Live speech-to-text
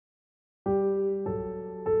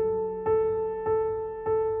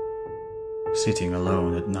Sitting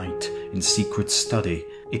alone at night in secret study,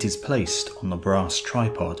 it is placed on the brass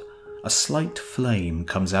tripod. A slight flame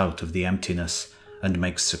comes out of the emptiness and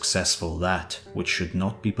makes successful that which should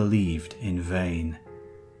not be believed in vain.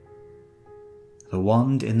 The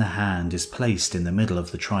wand in the hand is placed in the middle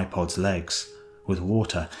of the tripod's legs. With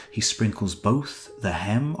water he sprinkles both the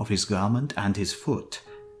hem of his garment and his foot.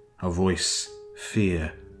 A voice,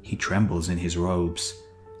 fear, he trembles in his robes.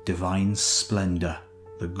 Divine splendor,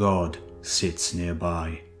 the god sits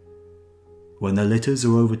nearby. When the litters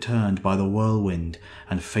are overturned by the whirlwind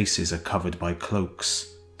and faces are covered by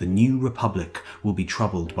cloaks, the new republic will be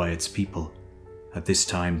troubled by its people. At this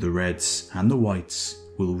time the reds and the whites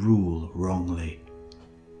will rule wrongly.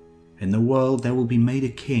 In the world there will be made a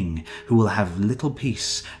king who will have little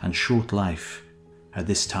peace and short life. At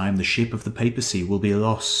this time the ship of the papacy will be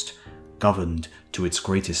lost, governed to its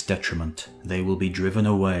greatest detriment. They will be driven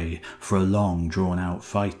away for a long drawn-out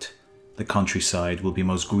fight. The countryside will be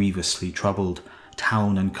most grievously troubled.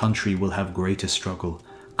 Town and country will have greater struggle.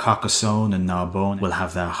 Carcassonne and Narbonne will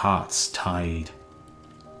have their hearts tied.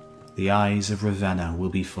 The eyes of Ravenna will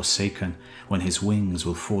be forsaken when his wings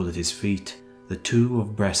will fall at his feet. The two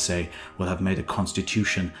of Bresse will have made a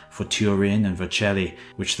constitution for Turin and Vercelli,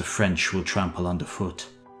 which the French will trample underfoot.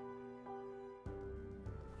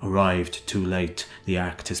 Arrived too late, the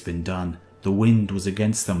act has been done. The wind was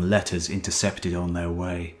against them, letters intercepted on their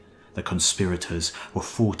way. The conspirators were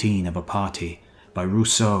 14 of a party. By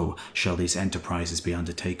Rousseau shall these enterprises be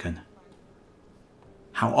undertaken.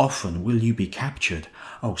 How often will you be captured,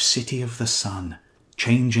 O city of the sun,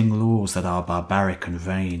 changing laws that are barbaric and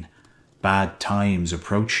vain? Bad times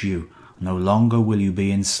approach you, no longer will you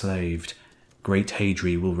be enslaved. Great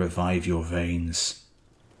Hadri will revive your veins.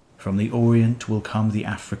 From the Orient will come the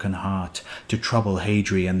African heart, to trouble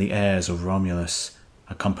Hadri and the heirs of Romulus.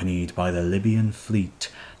 Accompanied by the Libyan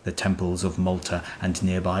fleet, the temples of Malta and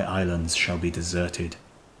nearby islands shall be deserted.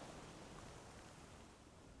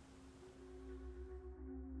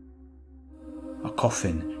 A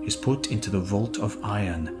coffin is put into the vault of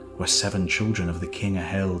iron, where 7 children of the king are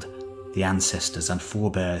held. The ancestors and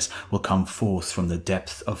forebears will come forth from the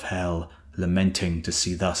depth of hell, lamenting to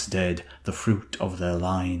see thus dead the fruit of their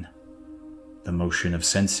line. The motion of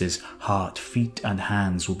senses, heart, feet and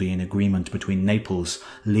hands will be in agreement between Naples,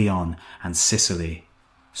 Lyon and Sicily.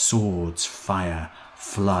 Swords, fire,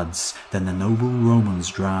 floods, then the noble Romans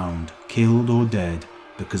drowned, killed or dead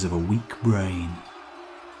because of a weak brain.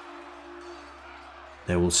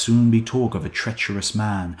 There will soon be talk of a treacherous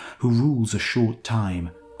man who rules a short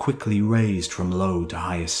time, quickly raised from low to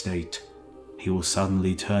high estate. He will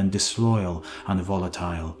suddenly turn disloyal and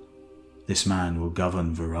volatile. This man will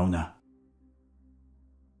govern Verona.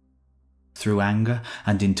 Through anger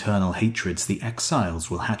and internal hatreds, the exiles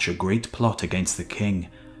will hatch a great plot against the king.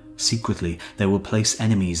 Secretly, they will place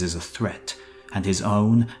enemies as a threat, and his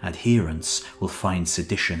own adherents will find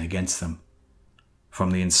sedition against them.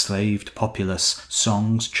 From the enslaved populace,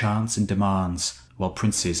 songs, chants, and demands, while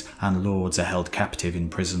princes and lords are held captive in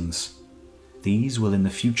prisons. These will in the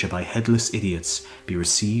future by headless idiots be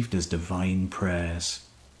received as divine prayers.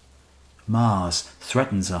 Mars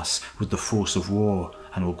threatens us with the force of war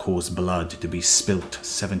and will cause blood to be spilt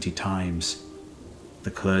 70 times.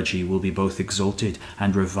 The clergy will be both exalted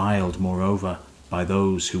and reviled moreover by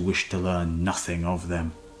those who wish to learn nothing of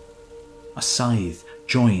them. A scythe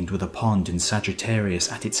joined with a pond in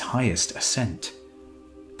Sagittarius at its highest ascent.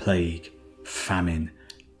 Plague, famine,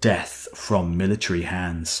 death from military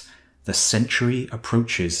hands. The century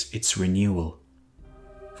approaches its renewal.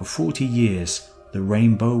 For 40 years the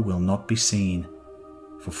rainbow will not be seen.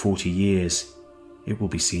 For 40 years it will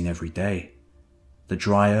be seen every day. The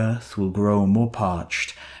dry earth will grow more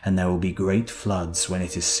parched, and there will be great floods when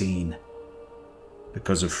it is seen.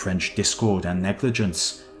 Because of French discord and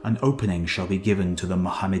negligence, an opening shall be given to the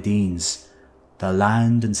Mohammedans. The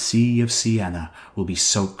land and sea of Siena will be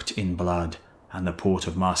soaked in blood, and the port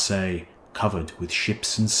of Marseille covered with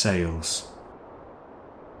ships and sails.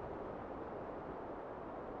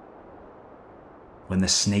 When the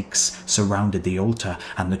snakes surrounded the altar,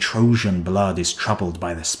 and the Trojan blood is troubled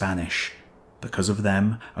by the Spanish, because of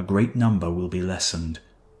them a great number will be lessened.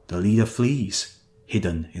 The leader flees,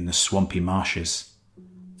 hidden in the swampy marshes.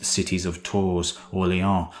 The cities of Tours,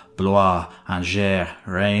 Orléans, Blois, Angers,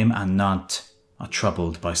 Reims and Nantes are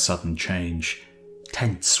troubled by sudden change.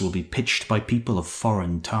 Tents will be pitched by people of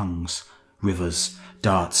foreign tongues. Rivers,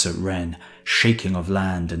 darts at Rennes, shaking of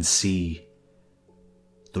land and sea.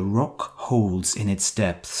 The rock holds in its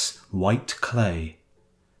depths white clay,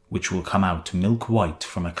 which will come out milk white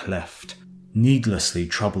from a cleft. Needlessly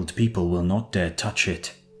troubled people will not dare touch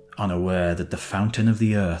it, unaware that the fountain of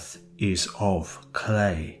the earth is of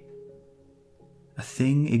clay. A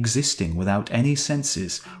thing existing without any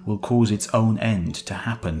senses will cause its own end to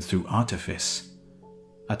happen through artifice.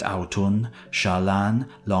 At Autun, Charlan,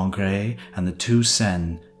 Langres, and the two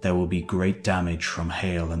Seine, there will be great damage from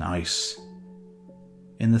hail and ice.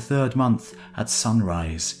 In the 3rd month, at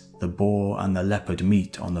sunrise, the boar and the leopard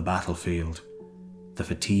meet on the battlefield. The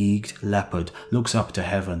fatigued leopard looks up to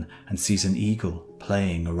heaven and sees an eagle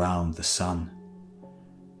playing around the sun.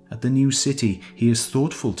 At the new city he is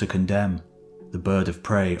thoughtful to condemn. The bird of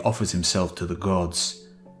prey offers himself to the gods.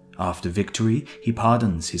 After victory he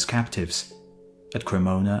pardons his captives. At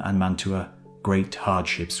Cremona and Mantua, great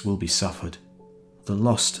hardships will be suffered. The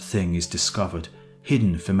lost thing is discovered,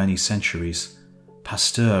 hidden for many centuries.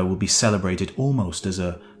 Pasteur will be celebrated almost as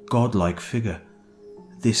a godlike figure.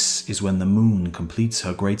 This is when the moon completes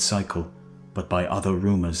her great cycle, but by other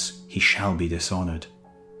rumours he shall be dishonoured.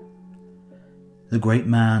 The great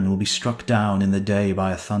man will be struck down in the day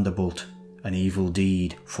by a thunderbolt, an evil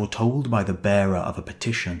deed foretold by the bearer of a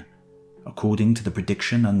petition. According to the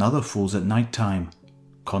prediction, another falls at night time.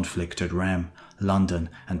 Conflict at Rheims, London,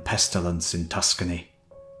 and pestilence in Tuscany.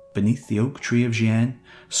 Beneath the oak tree of Gien,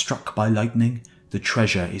 struck by lightning, the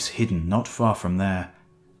treasure is hidden not far from there.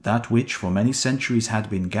 That which for many centuries had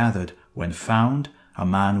been gathered, when found, a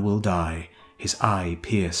man will die, his eye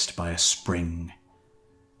pierced by a spring.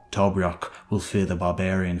 Tobruk will fear the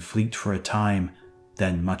barbarian fleet for a time,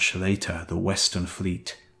 then much later the western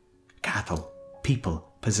fleet. Cattle,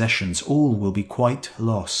 people, possessions, all will be quite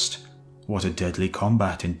lost. What a deadly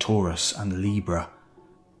combat in Taurus and Libra,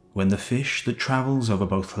 when the fish that travels over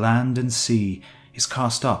both land and sea is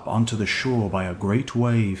cast up onto the shore by a great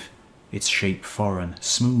wave, its shape foreign,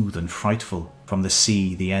 smooth and frightful. From the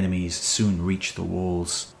sea the enemies soon reach the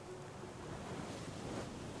walls.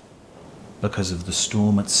 Because of the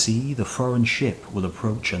storm at sea, the foreign ship will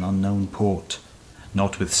approach an unknown port,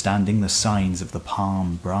 notwithstanding the signs of the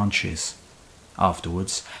palm branches.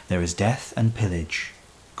 Afterwards there is death and pillage.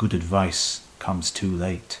 Good advice comes too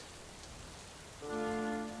late.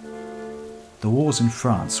 The wars in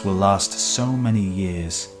France will last so many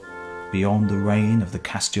years. Beyond the reign of the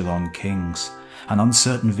Castillon kings, an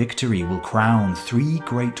uncertain victory will crown 3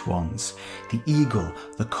 great ones: the eagle,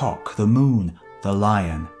 the cock, the moon, the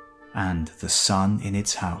lion, and the sun in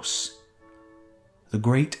its house. The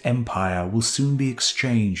great empire will soon be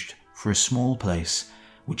exchanged for a small place,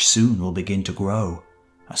 which soon will begin to grow,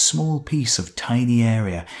 a small piece of tiny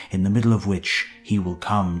area in the middle of which he will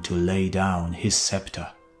come to lay down his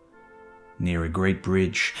scepter. Near a great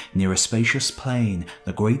bridge, near a spacious plain,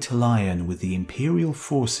 the great lion with the imperial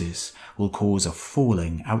forces will cause a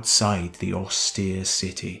falling outside the austere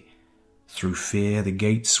city. Through fear the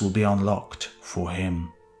gates will be unlocked for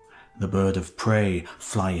him. The bird of prey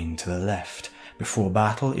flying to the left. Before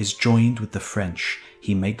battle is joined with the French,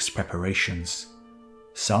 he makes preparations.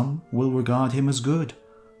 Some will regard him as good,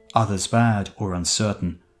 others bad or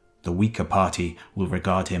uncertain. The weaker party will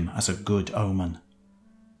regard him as a good omen.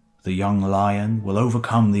 The young lion will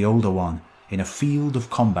overcome the older one in a field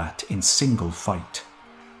of combat in single fight.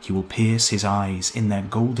 He will pierce his eyes in their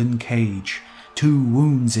golden cage, 2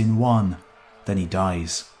 wounds in one, then he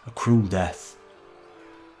dies a cruel death.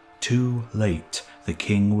 Too late the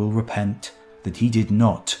king will repent that he did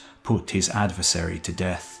not put his adversary to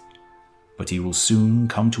death, but he will soon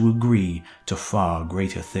come to agree to far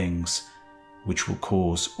greater things, which will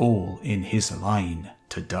cause all in his line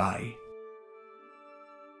to die.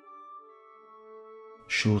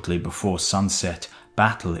 Shortly before sunset,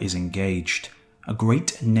 battle is engaged. A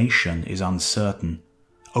great nation is uncertain.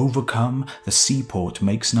 Overcome, the seaport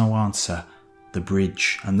makes no answer, the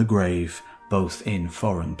bridge and the grave both in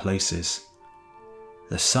foreign places.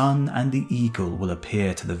 The sun and the eagle will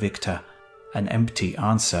appear to the victor, an empty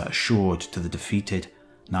answer assured to the defeated.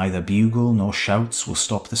 Neither bugle nor shouts will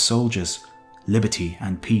stop the soldiers. Liberty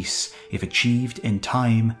and peace, if achieved in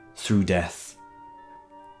time through death.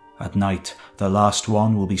 At night, the last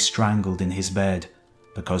one will be strangled in his bed,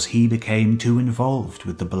 because he became too involved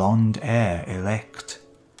with the blonde heir elect.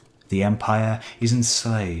 The empire is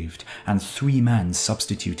enslaved, and 3 men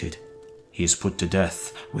substituted. He is put to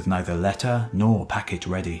death with neither letter nor packet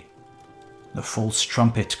ready. The false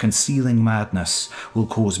trumpet concealing madness will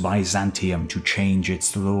cause Byzantium to change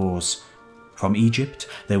its laws. From Egypt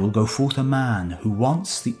there will go forth a man who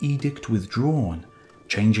wants the edict withdrawn,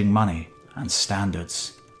 changing money and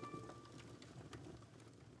standards.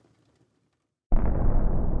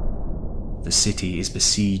 The city is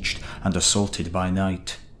besieged and assaulted by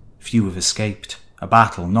night. Few have escaped, a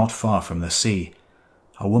battle not far from the sea.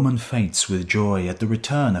 A woman faints with joy at the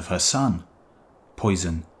return of her son.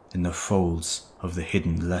 Poison, in the folds of the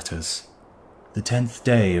hidden letters. The 10th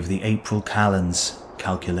day of the April calends,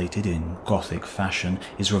 calculated in Gothic fashion,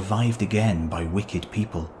 is revived again by wicked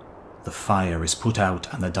people. The fire is put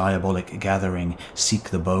out, and the diabolic gathering seek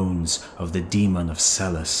the bones of the demon of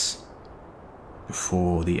Celis.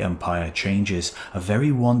 Before the empire changes, a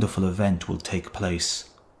very wonderful event will take place.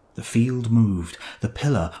 The field moved, the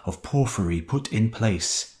pillar of porphyry put in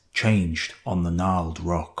place, changed on the gnarled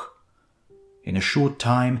rock. In a short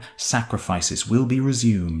time, sacrifices will be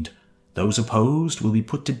resumed. Those opposed will be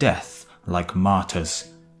put to death like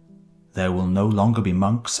martyrs. There will no longer be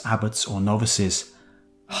monks, abbots, or novices.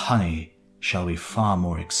 Honey shall be far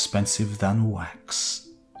more expensive than wax.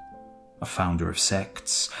 A founder of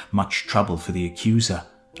sects, much trouble for the accuser.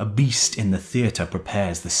 A beast in the theatre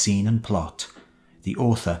prepares the scene and plot. The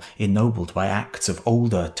author ennobled by acts of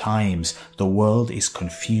older times. The world is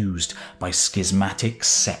confused by schismatic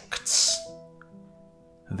sects.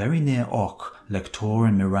 Very near Och, Lector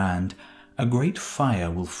and Mirand, a great fire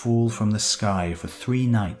will fall from the sky for 3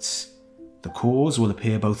 nights. The cause will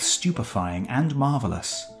appear both stupefying and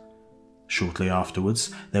marvellous. Shortly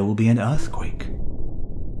afterwards, there will be an earthquake.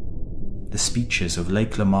 The speeches of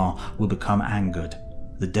Lake Leman will become angered.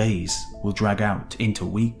 The days will drag out into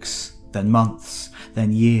weeks, then months,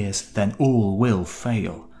 then years, then all will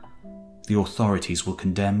fail. The authorities will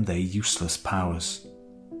condemn their useless powers.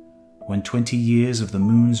 When 20 years of the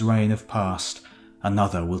moon's reign have passed,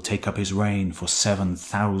 another will take up his reign for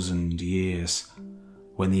 7,000 years.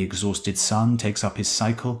 When the exhausted sun takes up his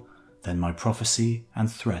cycle, then my prophecy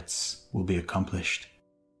and threats will be accomplished.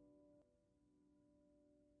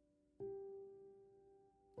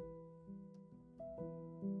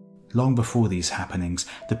 Long before these happenings,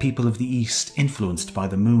 the people of the East, influenced by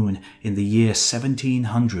the moon in the year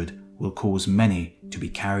 1700, will cause many to be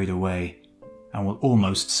carried away, and will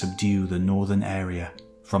almost subdue the northern area.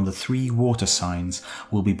 From the 3 water signs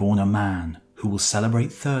will be born a man who will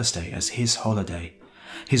celebrate Thursday as his holiday.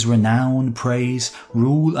 His renown, praise,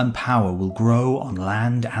 rule and power will grow on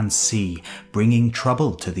land and sea, bringing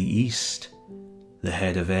trouble to the East. The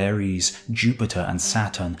head of Aries, Jupiter and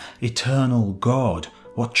Saturn, eternal God,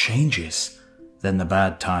 what changes? Then the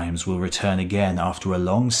bad times will return again after a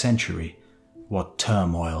long century. What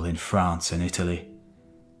turmoil in France and Italy.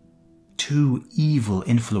 2 evil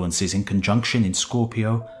influences in conjunction in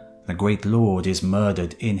Scorpio. The great lord is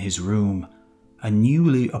murdered in his room. A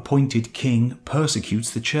newly appointed king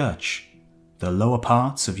persecutes the church, the lower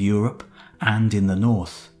parts of Europe and in the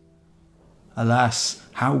north. Alas,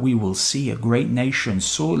 how we will see a great nation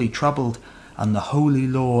sorely troubled, and the holy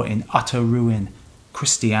law in utter ruin,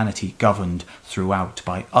 Christianity governed throughout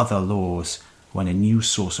by other laws, when a new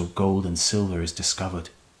source of gold and silver is discovered.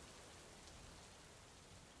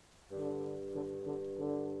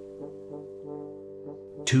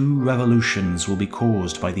 Two revolutions will be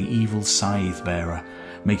caused by the evil scythe-bearer,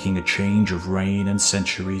 making a change of reign and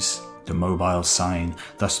centuries. The mobile sign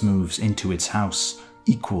thus moves into its house,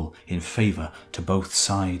 equal in favour to both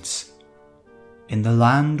sides. In the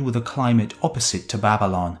land with a climate opposite to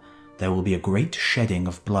Babylon, there will be a great shedding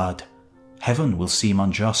of blood. Heaven will seem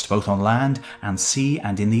unjust both on land and sea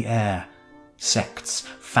and in the air. Sects,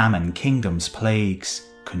 famine, kingdoms, plagues,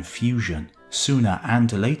 confusion. Sooner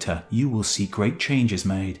and later you will see great changes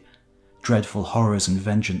made, dreadful horrors and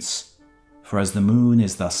vengeance. For as the moon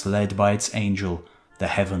is thus led by its angel, the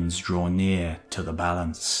heavens draw near to the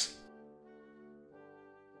balance.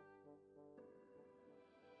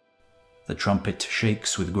 The trumpet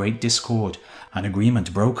shakes with great discord, an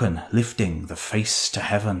agreement broken, lifting the face to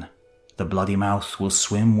heaven. The bloody mouth will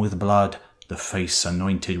swim with blood, the face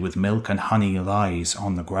anointed with milk and honey lies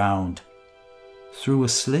on the ground. Through a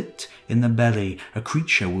slit in the belly a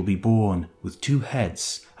creature will be born with 2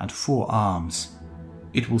 heads and 4 arms.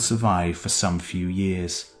 It will survive for some few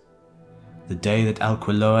years. The day that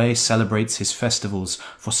Alquiloe celebrates his festivals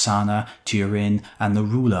for Sana, Turin and the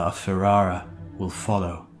ruler of Ferrara will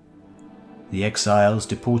follow. The exiles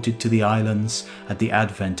deported to the islands at the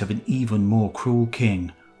advent of an even more cruel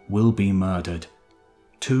king will be murdered.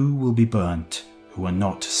 2 will be burnt who are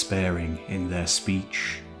not sparing in their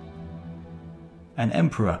speech. An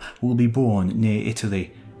emperor will be born near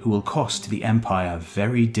Italy who will cost the empire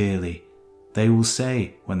very dearly. They will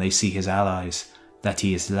say, when they see his allies, that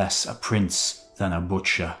he is less a prince than a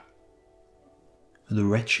butcher. The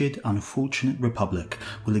wretched, unfortunate republic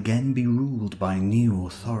will again be ruled by a new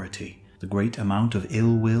authority. The great amount of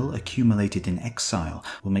ill will accumulated in exile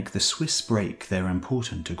will make the Swiss break their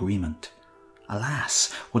important agreement.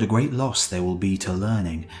 Alas, what a great loss there will be to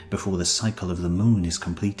learning before the cycle of the moon is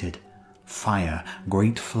completed. Fire,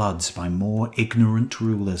 great floods by more ignorant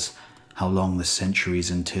rulers, How long the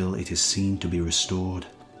centuries until it is seen to be restored?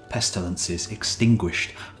 Pestilences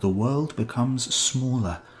extinguished, the world becomes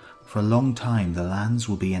smaller. For a long time the lands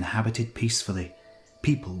will be inhabited peacefully.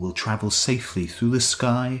 People will travel safely through the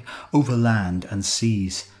sky, over land and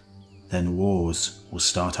seas. Then wars will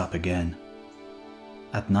start up again.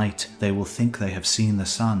 At night they will think they have seen the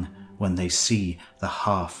sun when they see the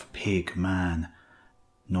half-pig man.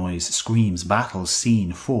 Noise, screams, battles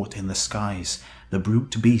seen, fought in the skies. The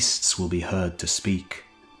brute beasts will be heard to speak.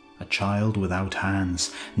 A child without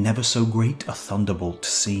hands, never so great a thunderbolt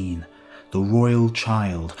seen. The royal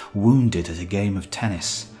child, wounded at a game of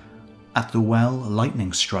tennis. At the well,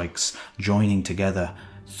 lightning strikes, joining together,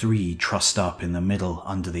 3 trussed up in the middle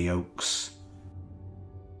under the oaks.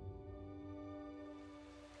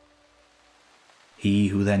 He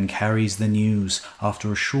who then carries the news,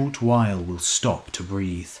 after a short while will stop to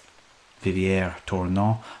breathe. Viviers,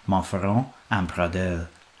 Tournon, Montferrand, and Pradelles,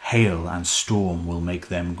 hail and storm will make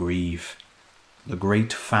them grieve. The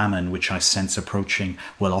great famine which I sense approaching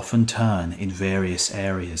will often turn in various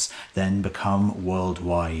areas, then become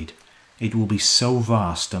worldwide. It will be so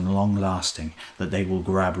vast and long-lasting that they will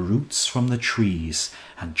grab roots from the trees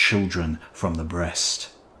and children from the breast.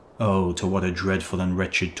 Oh, to what a dreadful and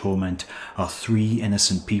wretched torment are 3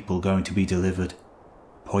 innocent people going to be delivered.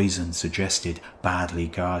 Poison suggested, badly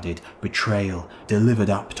guarded, betrayal,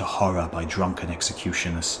 delivered up to horror by drunken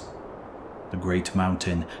executioners. The great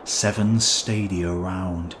mountain, 7 stadia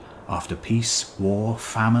round, after peace, war,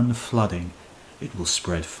 famine, flooding, it will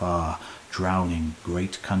spread far, drowning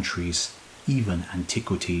great countries, even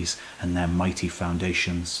antiquities and their mighty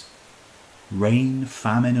foundations. Rain,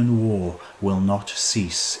 famine and war will not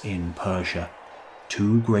cease in Persia.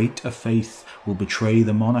 Too great a faith will betray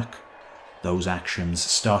the monarch. Those actions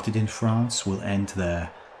started in France will end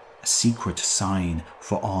there, a secret sign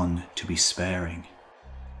for On to be sparing.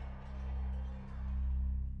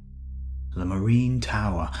 The Marine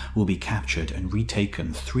Tower will be captured and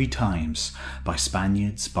retaken 3 times by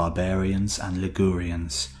Spaniards, barbarians and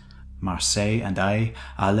Ligurians. Marseille and Aix,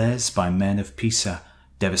 Alais by men of Pisa,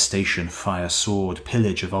 devastation, fire, sword,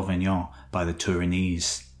 pillage of Avignon by the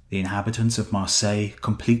Torinese. The inhabitants of Marseille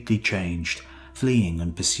completely changed, fleeing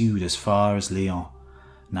and pursued as far as Lyon.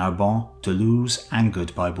 Narbonne, Toulouse,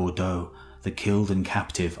 angered by Bordeaux, the killed and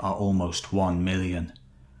captive are almost 1 million.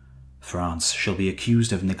 France shall be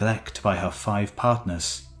accused of neglect by her 5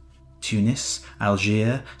 partners. Tunis,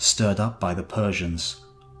 Algiers, stirred up by the Persians.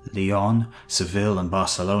 Lyon, Seville and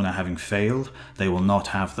Barcelona having failed, they will not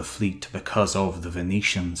have the fleet because of the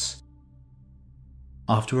Venetians.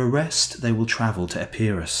 After a rest they will travel to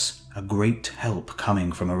Epirus, a great help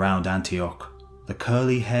coming from around Antioch. The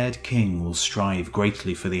curly-haired king will strive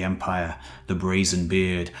greatly for the empire, the brazen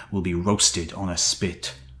beard will be roasted on a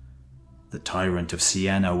spit. The tyrant of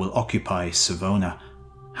Siena will occupy Savona.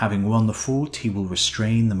 Having won the fort, he will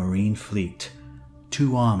restrain the marine fleet.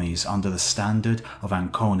 2 armies under the standard of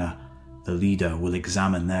Ancona, the leader will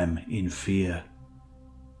examine them in fear.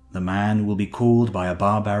 The man will be called by a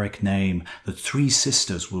barbaric name that 3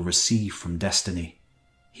 sisters will receive from destiny.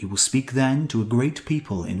 He will speak then to a great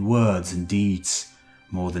people in words and deeds.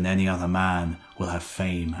 More than any other man will have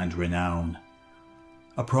fame and renown.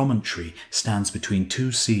 A promontory stands between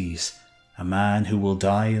 2 seas, a man who will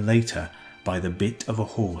die later by the bit of a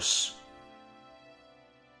horse.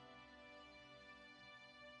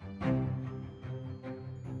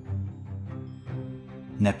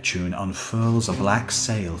 Neptune unfurls a black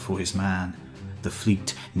sail for his man, the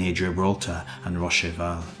fleet near Gibraltar and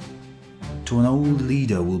Rocheval. To an old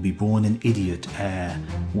leader will be born an idiot heir,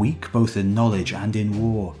 weak both in knowledge and in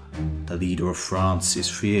war. The leader of France is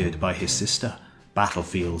feared by his sister,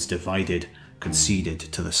 battlefields divided, conceded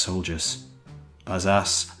to the soldiers.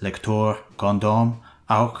 Bazas, Lector, Condom,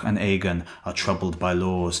 Auch and Agen are troubled by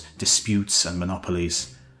laws, disputes and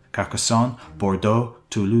monopolies. Carcassonne, Bordeaux,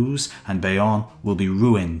 Toulouse and Bayonne will be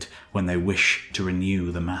ruined when they wish to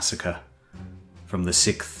renew the massacre. From the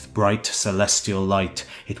 6th bright celestial light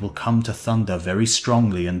it will come to thunder very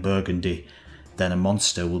strongly in Burgundy. Then a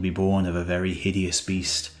monster will be born of a very hideous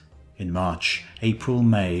beast. In March, April,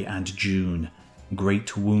 May and June,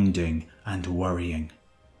 great wounding and worrying.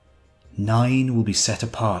 9 will be set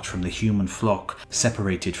apart from the human flock,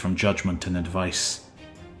 separated from judgment and advice.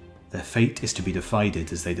 Their fate is to be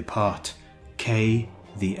divided as they depart. K,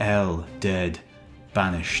 the L, dead,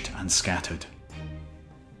 banished and scattered.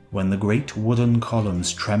 When the great wooden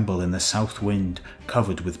columns tremble in the south wind,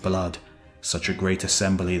 covered with blood, such a great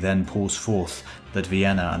assembly then pours forth that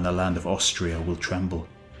Vienna and the land of Austria will tremble.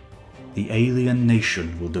 The alien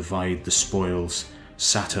nation will divide the spoils,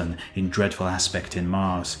 Saturn in dreadful aspect in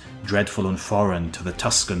Mars, dreadful and foreign to the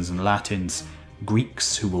Tuscans and Latins,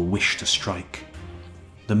 Greeks who will wish to strike.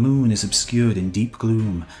 The moon is obscured in deep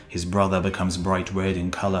gloom, his brother becomes bright red in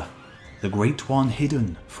colour. The great one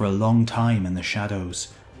hidden for a long time in the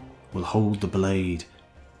shadows will hold the blade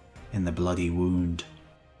in the bloody wound.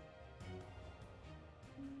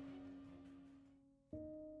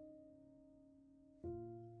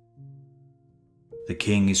 The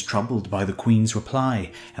king is troubled by the queen's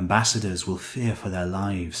reply. Ambassadors will fear for their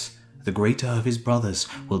lives. The greater of his brothers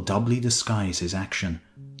will doubly disguise his action.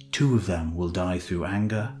 2 of them will die through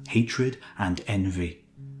anger, hatred, and envy.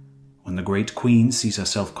 When the great queen sees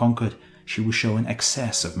herself conquered, she will show an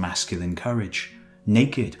excess of masculine courage.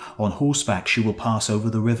 Naked, on horseback, she will pass over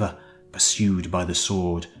the river. Pursued by the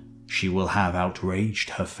sword, she will have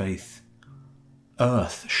outraged her faith.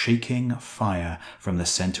 Earth shaking fire from the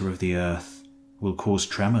center of the earth will cause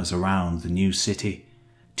tremors around the new city.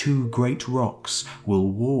 2 great rocks will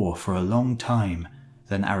war for a long time,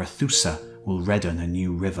 then Arethusa will redden a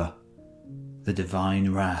new river. The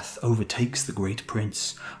divine wrath overtakes the great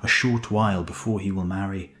prince a short while before he will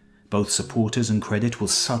marry. Both supporters and credit will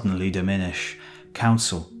suddenly diminish.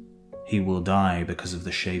 Counsel, he will die because of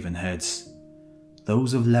the shaven heads.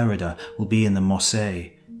 Those of Lerida will be in the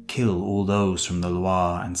Mosée, kill all those from the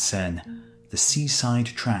Loire and Seine. The seaside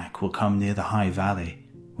track will come near the high valley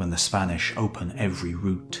when the Spanish open every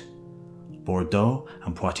route. Bordeaux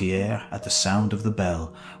and Poitiers, at the sound of the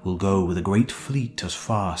bell, will go with a great fleet as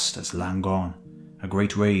fast as Langon. A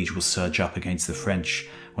great rage will surge up against the French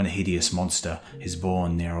when a hideous monster is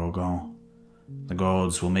born near Orgon. The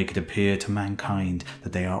gods will make it appear to mankind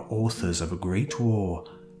that they are authors of a great war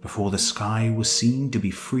before the sky was seen to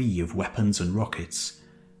be free of weapons and rockets.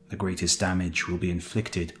 The greatest damage will be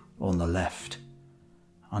inflicted on the left.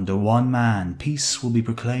 Under one man, peace will be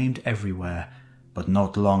proclaimed everywhere, but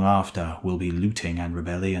not long after will be looting and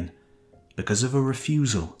rebellion. Because of a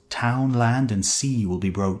refusal, town, land, and sea will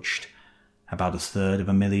be broached. About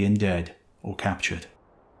 1/3 dead or captured.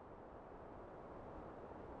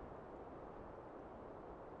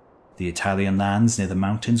 The Italian lands near the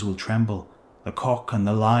mountains will tremble, the cock and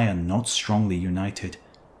the lion not strongly united.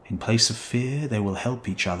 In place of fear, they will help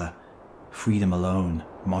each other. Freedom alone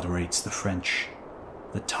moderates the French.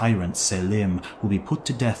 The tyrant Selim will be put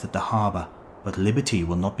to death at the harbour, but liberty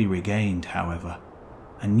will not be regained, however.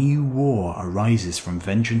 A new war arises from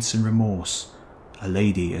vengeance and remorse. A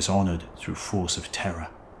lady is honoured through force of terror.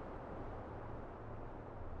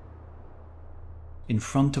 In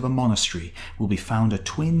front of a monastery will be found a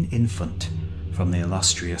twin infant from the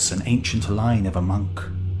illustrious and ancient line of a monk.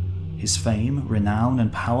 His fame, renown,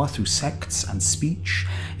 and power through sects and speech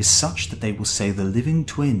is such that they will say the living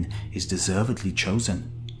twin is deservedly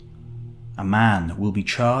chosen. A man will be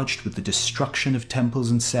charged with the destruction of temples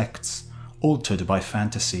and sects, altered by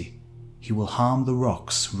fantasy. He will harm the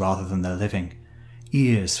rocks rather than their living,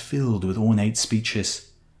 ears filled with ornate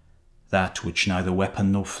speeches. That which neither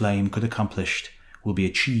weapon nor flame could accomplish will be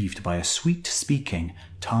achieved by a sweet-speaking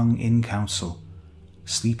tongue in council.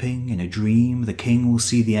 Sleeping in a dream, the king will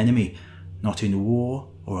see the enemy, not in war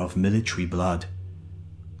or of military blood.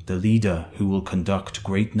 The leader who will conduct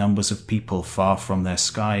great numbers of people far from their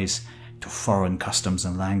skies to foreign customs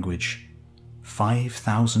and language.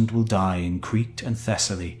 5,000 will die in Crete and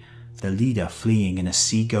Thessaly, the leader fleeing in a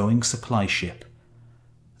sea-going supply ship.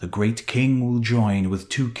 The great king will join with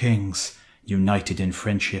 2 kings, united in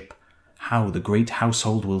friendship. How the great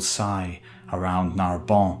household will sigh around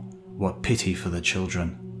Narbonne. What pity for the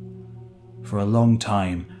children. For a long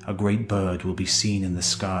time, a great bird will be seen in the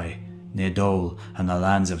sky, near Dole and the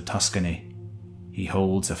lands of Tuscany. He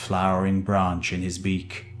holds a flowering branch in his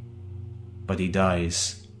beak. But he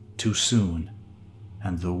dies too soon,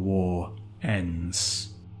 and the war ends.